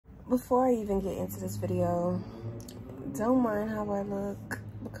before I even get into this video, don't mind how I look,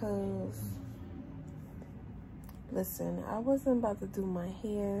 because listen, I wasn't about to do my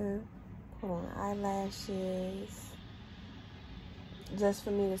hair, put on eyelashes, just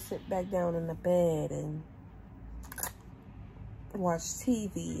for me to sit back down in the bed and watch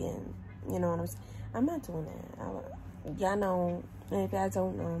TV, and you know what I'm saying. I'm not doing that. Y'all know, and if y'all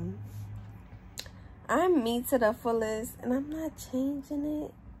don't know, I'm me to the fullest, and I'm not changing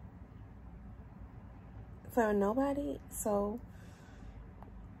it for nobody. So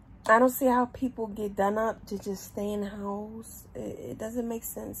I don't see how people get done up to just stay in the house. It doesn't make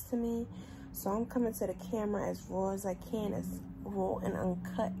sense to me. So I'm coming to the camera as raw as I can, as raw and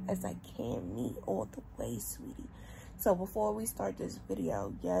uncut as I can. Me all the way, sweetie. So before we start this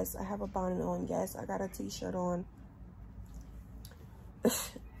video, yes, I have a bonnet on. Yes, I got a t-shirt on.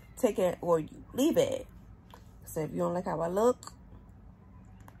 Take it or you leave it. So if you don't like how I look,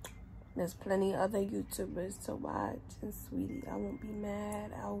 there's plenty of other YouTubers to watch. And sweetie, I won't be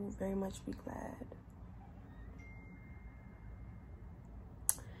mad. I will very much be glad.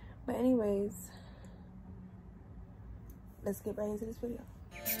 But anyways, let's get right into this video.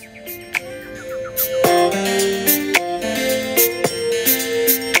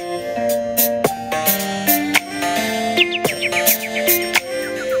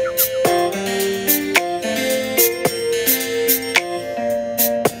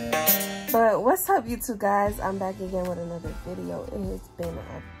 But what's up, YouTube guys? I'm back again with another video. It has been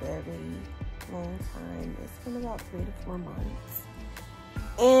a very long time. It's been about 3 to 4 months.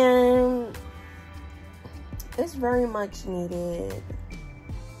 And it's very much needed.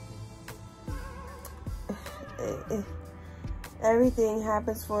 Everything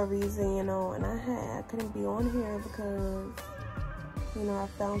happens for a reason, you know, and I couldn't be on here because, you know, I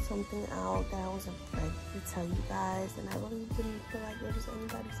found something out that I was afraid to tell you guys, and I really didn't feel like it was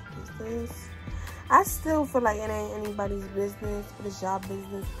anybody's business. I still feel like it ain't anybody's business, but it's y'all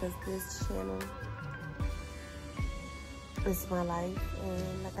business, because this channel is my life,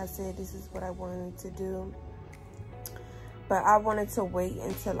 and like I said, this is what I wanted to do. But I wanted to wait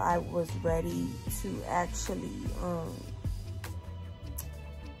until I was ready to actually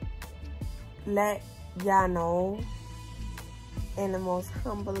let y'all know in the most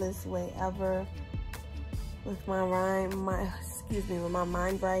humblest way ever, with my with my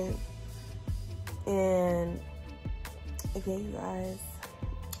mind right. And again, you guys,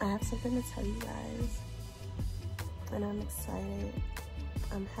 I have something to tell you guys, and I'm excited.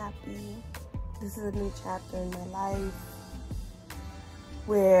 I'm happy. This is a new chapter in my life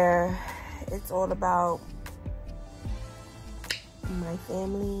where it's all about my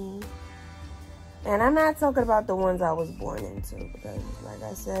family. And I'm not talking about the ones I was born into, because like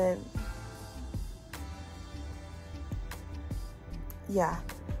I said, yeah,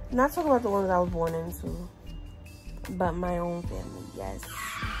 I'm not talking about the ones I was born into, but my own family. Yes,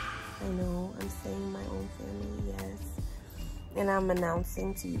 I know, I'm saying my own family, yes. And I'm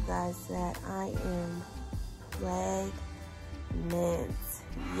announcing to you guys that I am pregnant.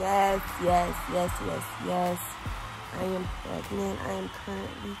 Yes, yes, yes, yes, yes. I am pregnant. I am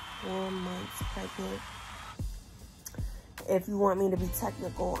currently 4 months pregnant. If you want me to be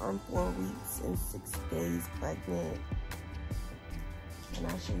technical, I'm 4 weeks and 6 days pregnant. And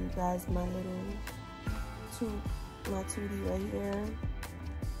I'll show you guys my little my tootie right here.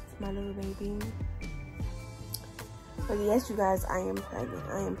 It's my little baby. But yes, you guys, I am pregnant.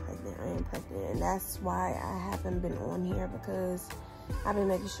 I am pregnant. I am pregnant. And that's why I haven't been on here, because I've been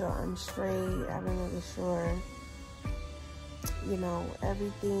making sure I'm straight. I've been making sure, you know,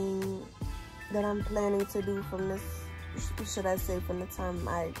 everything that I'm planning to do from this, should I say, from the time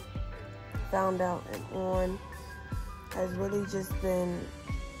I found out and on, has really just been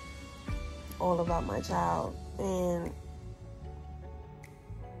all about my child, and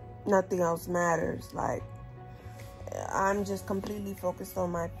nothing else matters. Like, I'm just completely focused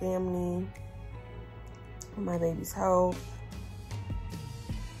on my family, my baby's health,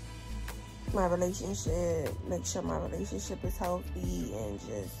 my relationship, make sure my relationship is healthy, and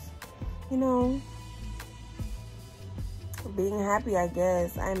just, you know, being happy, I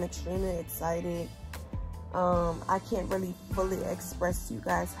guess. I'm extremely excited. I can't really fully express to you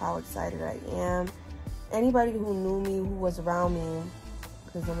guys how excited I am. Anybody who knew me, who was around me,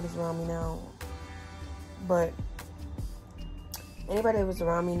 because nobody's around me now, but anybody that was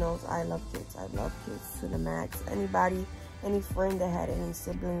around me knows I love kids. I love kids to the max. Anybody, any friend that had any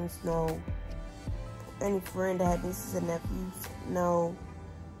siblings, know. Any friend that had nieces and nephews, know.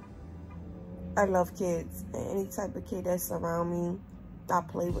 I love kids. And any type of kid that's around me, I'll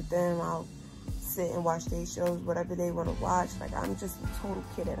play with them. I'll sit and watch their shows, whatever they want to watch. Like, I'm just a total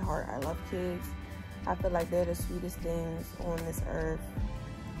kid at heart. I love kids. I feel like they're the sweetest things on this earth.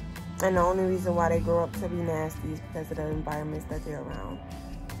 And the only reason why they grow up to be nasty is because of the environments that they're around.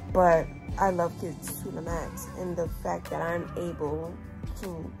 But I love kids to the max. And the fact that I'm able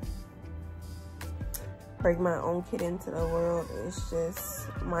to bring my own kid into the world is just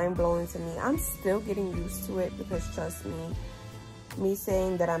mind-blowing to me. I'm still getting used to it because, trust me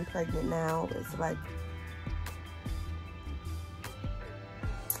saying that I'm pregnant now is like,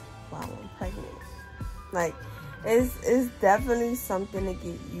 wow, I'm pregnant. Like, it's definitely something to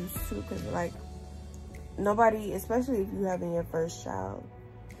get used to, because like, nobody, especially if you're having your first child,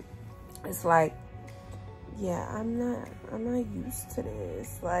 it's like, yeah, I'm not used to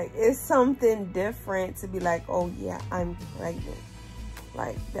this. Like, it's something different to be like, oh yeah, I'm pregnant.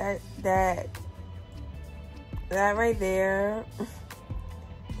 Like, that right there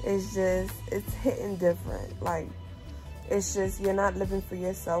is just, it's hitting different. Like, it's just, you're not living for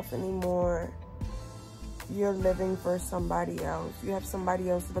yourself anymore. You're living for somebody else. You have somebody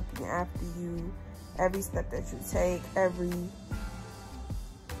else looking after you. Every step that you take, every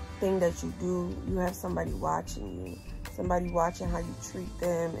thing that you do, you have somebody watching you. Somebody watching how you treat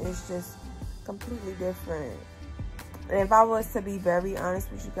them. It's just completely different. And if I was to be very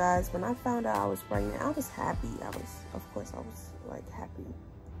honest with you guys, when I found out I was pregnant, I was happy. Of course, I was like happy.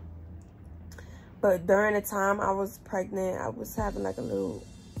 But during the time I was pregnant, I was having like a little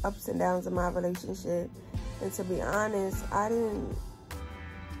ups and downs in my relationship. And to be honest, I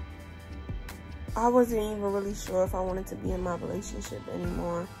wasn't even really sure if I wanted to be in my relationship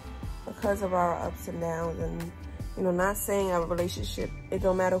anymore because of our ups and downs. And, you know, not saying a relationship, it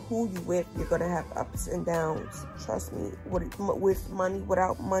don't matter who you with, you're going to have ups and downs. Trust me, with money,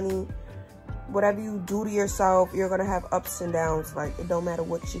 without money, whatever you do to yourself, you're going to have ups and downs. Like, it don't matter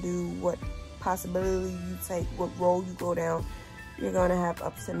what you do, what possibility you take, what role you go down, you're going to have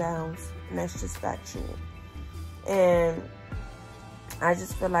ups and downs. And that's just factual. And I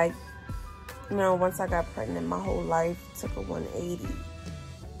just feel like, you know, once I got pregnant, my whole life took a 180.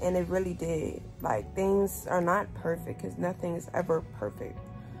 And it really did. Like, things are not perfect, because nothing is ever perfect.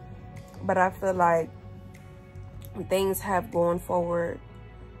 But I feel like things have gone forward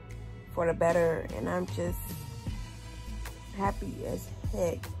for the better. And I'm just happy as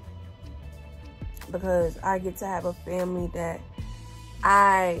heck, because I get to have a family that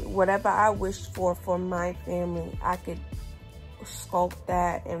whatever I wished for my family, I could sculpt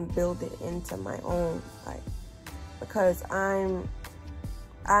that and build it into my own. Like, because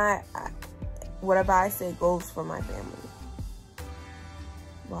whatever I say goes for my family.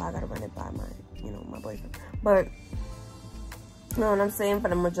 Well, I gotta run it by my boyfriend. But, you know what I'm saying? For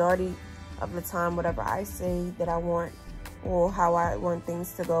the majority of the time, whatever I say that I want, or how I want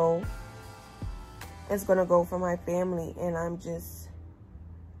things to go, it's gonna go for my family. And I'm just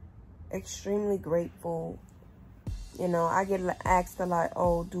extremely grateful. You know, I get asked a lot,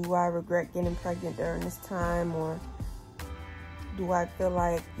 oh, do I regret getting pregnant during this time? Or do I feel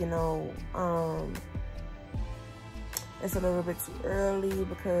like, you know, it's a little bit too early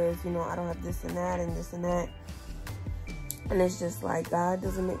because, you know, I don't have this and that and this and that. And it's just like, God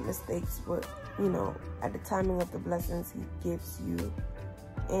doesn't make mistakes, but, you know, at the timing of the blessings he gives you.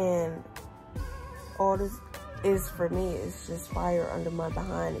 And all this is for me is just fire under my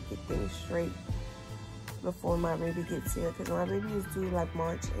behind to get things straight before my baby gets here. Because my baby is due like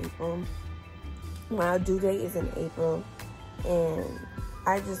March, April. My due date is in April. And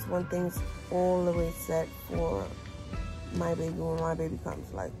I just want things all the way set for my baby when my baby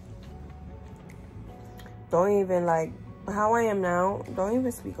comes. Like, don't even, like, how I am now, don't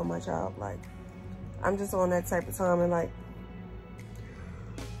even speak on my child. Like, I'm just on that type of time. And like,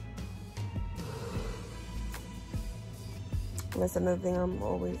 that's another thing. I'm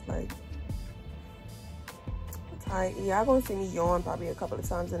always like tired. Y'all gonna see me yawn probably a couple of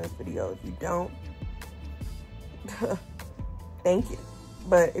times in this video. If you don't, thank you.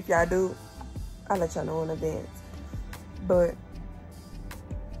 But if y'all do, I'll let y'all know in advance. But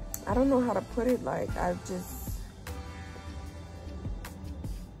I don't know how to put it. Like,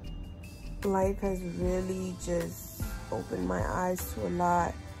 life has really just opened my eyes to a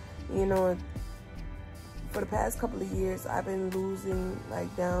lot. You know, for the past couple of years, I've been losing, like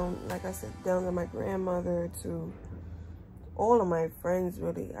I said, down to my grandmother, to all of my friends,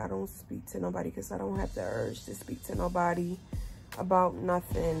 really. I don't speak to nobody because I don't have the urge to speak to nobody about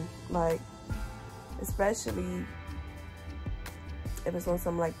nothing. Like, especially if it's on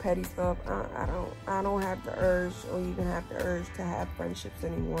some like petty stuff, I don't have the urge, or even have the urge to have friendships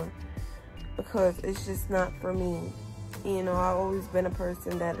anymore, because it's just not for me. You know, I've always been a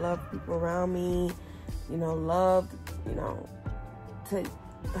person that loved people around me, you know, loved, you know, to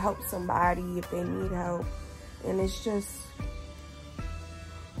help somebody if they need help. And it's just,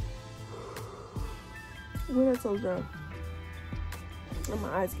 what I told y'all, and my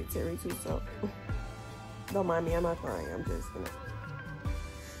eyes get teary too, so don't mind me, I'm not crying, I'm just, you know.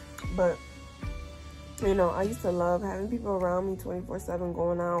 But, you know, I used to love having people around me 24/7,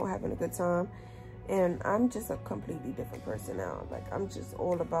 going out, having a good time. And I'm just a completely different person now. Like, I'm just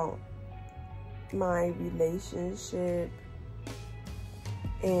all about my relationship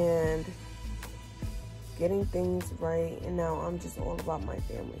and getting things right. And now I'm just all about my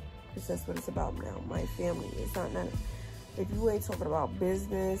family, because that's what it's about now, my family. It's not none. If you ain't talking about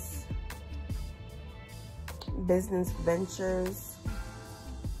business ventures,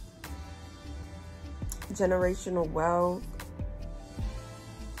 generational wealth,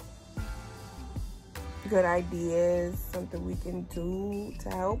 good ideas, something we can do to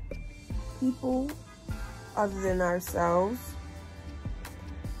help people other than ourselves,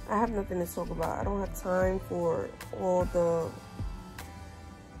 I have nothing to talk about. I don't have time for all the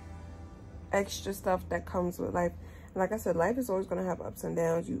extra stuff that comes with life. Like I said, life is always going to have ups and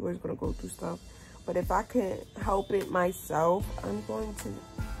downs. You're always going to go through stuff. But if I can help it myself, I'm going to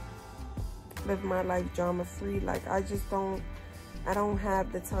live my life drama-free. Like, I don't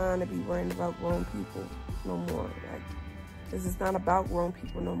have the time to be worrying about grown people no more. Like, this is not about grown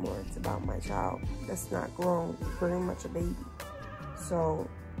people no more. It's about my child that's not grown, very much a baby. So,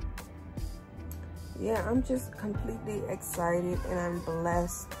 yeah, I'm just completely excited, and I'm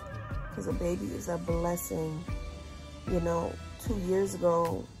blessed, because a baby is a blessing. You know, 2 years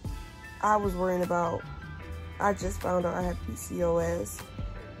ago, I was worrying about, I just found out I had PCOS,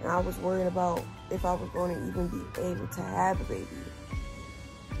 and I was worried about if I was going to even be able to have a baby.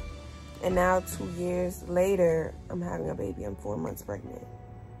 And now 2 years later, I'm having a baby. I'm 4 months pregnant.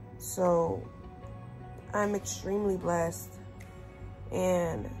 So I'm extremely blessed.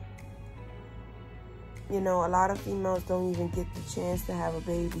 And, you know, a lot of females don't even get the chance to have a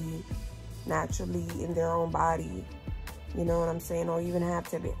baby naturally in their own body. You know what I'm saying? Or even have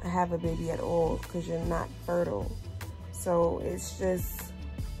to have a baby at all, because you're not fertile. So it's just,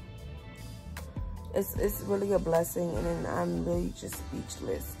 it's really a blessing, and then I'm really just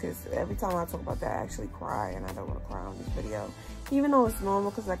speechless, because every time I talk about that, I actually cry, and I don't want to cry on this video, even though it's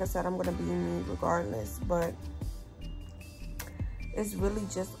normal, because like I said, I'm going to be me regardless. But it's really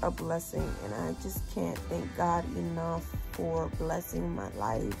just a blessing, and I just can't thank God enough for blessing my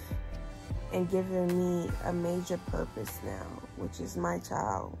life and giving me a major purpose now, which is my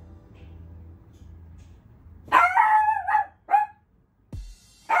child.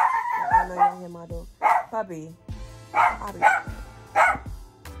 I know you hear my dog. Puppy.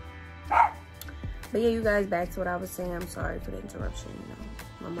 But yeah, you guys, back to what I was saying. I'm sorry for the interruption. You know,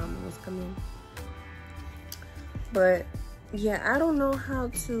 my mama was coming. But yeah, I don't know how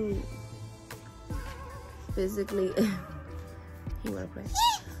to physically. You wanna play?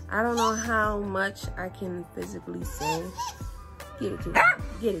 I don't know how much I can physically say. Get it, too.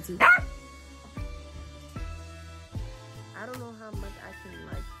 Get it, too. I don't know how much I can,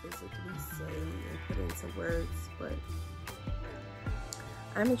 like, physically say and put into words, but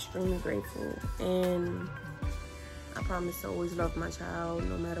I'm extremely grateful, and I promise to always love my child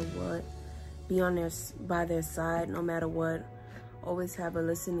no matter what, be on by their side no matter what, always have a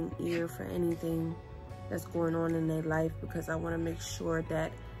listening ear for anything that's going on in their life, because I want to make sure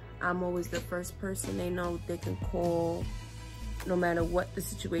that I'm always the first person they know they can call, no matter what the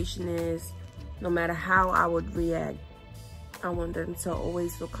situation is, no matter how I would react. I want them to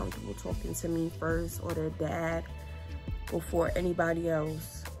always feel comfortable talking to me first, or their dad, before anybody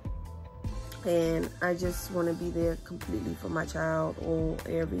else. And I just want to be there completely for my child, all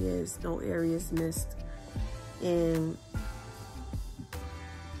areas, no areas missed. And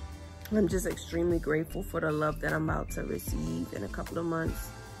I'm just extremely grateful for the love that I'm about to receive in a couple of months.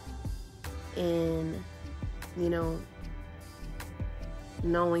 And, you know,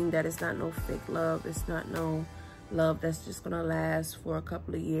 knowing that it's not no fake love, it's not no love that's just gonna last for a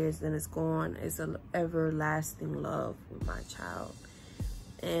couple of years then it's gone. It's an everlasting love with my child,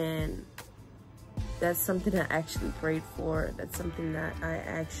 and that's something I actually prayed for. That's something that I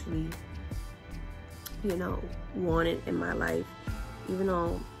actually, you know, wanted in my life. Even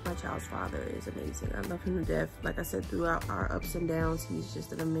though my child's father is amazing, I love him to death. Like I said, throughout our ups and downs, he's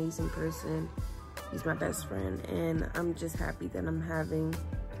just an amazing person. He's my best friend, and I'm just happy that I'm having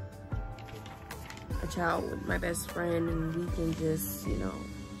a child with my best friend, and we can just, you know,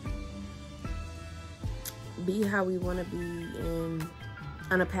 be how we want to be, and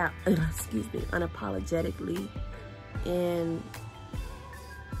unapologetically, and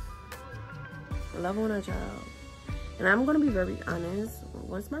love on our child. And I'm gonna be very honest,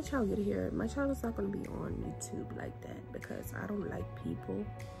 once my child get here, my child is not gonna be on YouTube like that because I don't like people.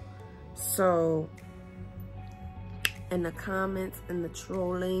 So in the comments and the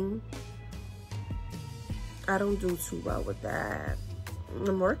trolling, I don't do too well with that.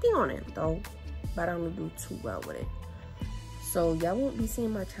 I'm working on it though, but I don't do too well with it. So y'all won't be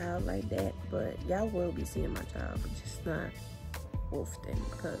seeing my child like that, but y'all will be seeing my child, but just not often,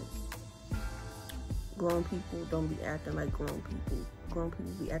 because grown people don't be acting like grown people. Grown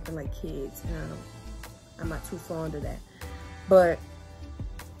people be acting like kids, and I'm not too fond of that. But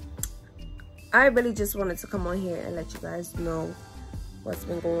I really just wanted to come on here and let you guys know what's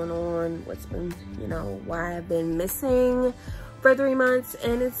been going on, what's been, you know, why I've been missing for 3 months.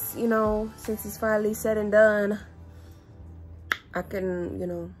 And it's, you know, since it's finally said and done, I can, you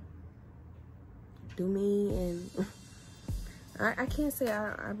know, do me. And I can't say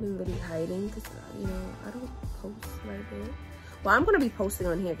I've been really hiding, because, you know, I don't post like that. Well, I'm going to be posting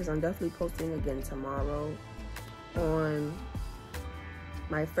on here because I'm definitely posting again tomorrow on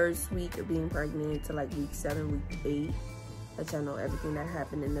my first week of being pregnant to like week 7, week 8. Let y'all know everything that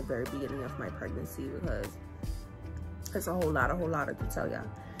happened in the very beginning of my pregnancy, because it's a whole lot to tell y'all.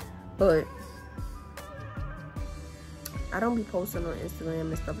 But I don't be posting on Instagram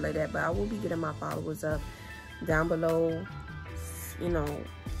and stuff like that, but I will be getting my followers up down below. You know,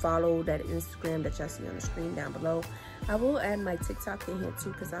 follow that Instagram that y'all see on the screen down below. I will add my TikTok in here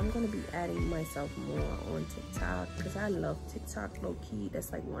too, because I'm going to be adding myself more on TikTok, because I love TikTok low-key.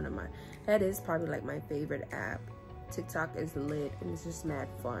 That's like one of my, that is probably like my favorite app. TikTok is lit and it's just mad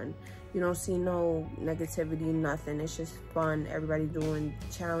fun. You don't see no negativity, nothing. It's just fun. Everybody doing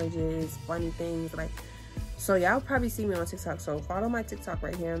challenges, funny things. Like, so y'all probably see me on TikTok. So follow my TikTok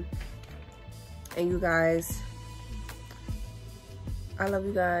right here. And you guys, I love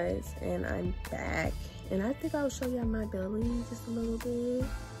you guys, and I'm back. And I think I'll show y'all my belly just a little bit.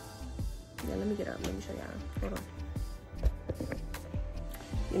 Yeah, let me get up. Let me show y'all. Hold on.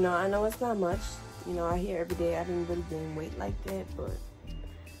 You know, I know it's not much. You know, I hear every day I didn't really gain weight like that, but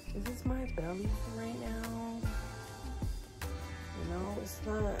this is my belly for right now. You know, it's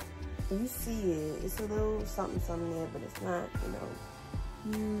not, you see it. It's a little something there, but it's not, you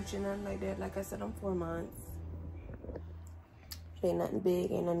know, huge and nothing like that. Like I said, I'm 4 months. It ain't nothing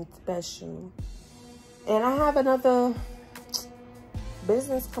big, ain't nothing special. And I have another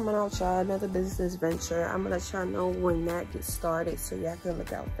business coming out, y'all. Another business venture. I'm gonna let y'all know when that gets started, so y'all can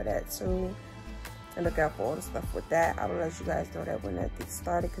look out for that soon. And look out for all the stuff with that. I will let you guys know that when that gets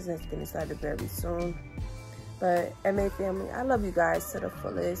started, because that's getting started very soon. But MA family, I love you guys to the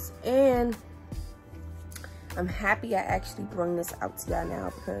fullest. And I'm happy I actually bring this out to y'all now,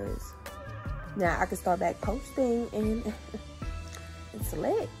 because now I can start back posting and it's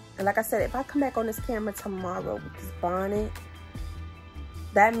lit. And like I said, if I come back on this camera tomorrow with this bonnet,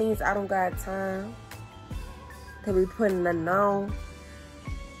 that means I don't got time to be putting nothing on.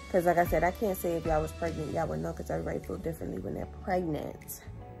 Because like I said, I can't say if y'all was pregnant, y'all would know, because everybody feels differently when they're pregnant.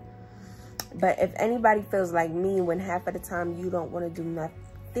 But if anybody feels like me, when half of the time you don't want to do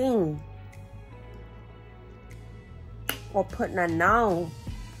nothing or put nothing on,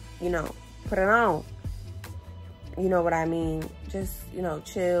 you know, put it on. You know what I mean? Just, you know,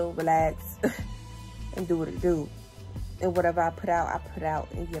 chill, relax, and do what it do. And whatever I put out,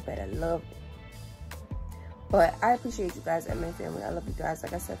 and you better love it. But I appreciate you guys at my family. I love you guys.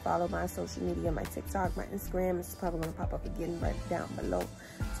 Like I said, follow my social media, my TikTok, my Instagram. It's probably going to pop up again right down below.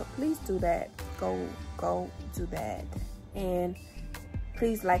 So please do that. Go do that. And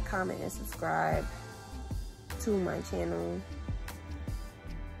please like, comment, and subscribe to my channel.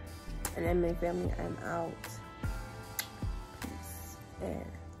 And then my family, I'm out. Peace. And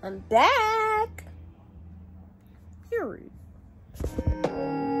I'm back.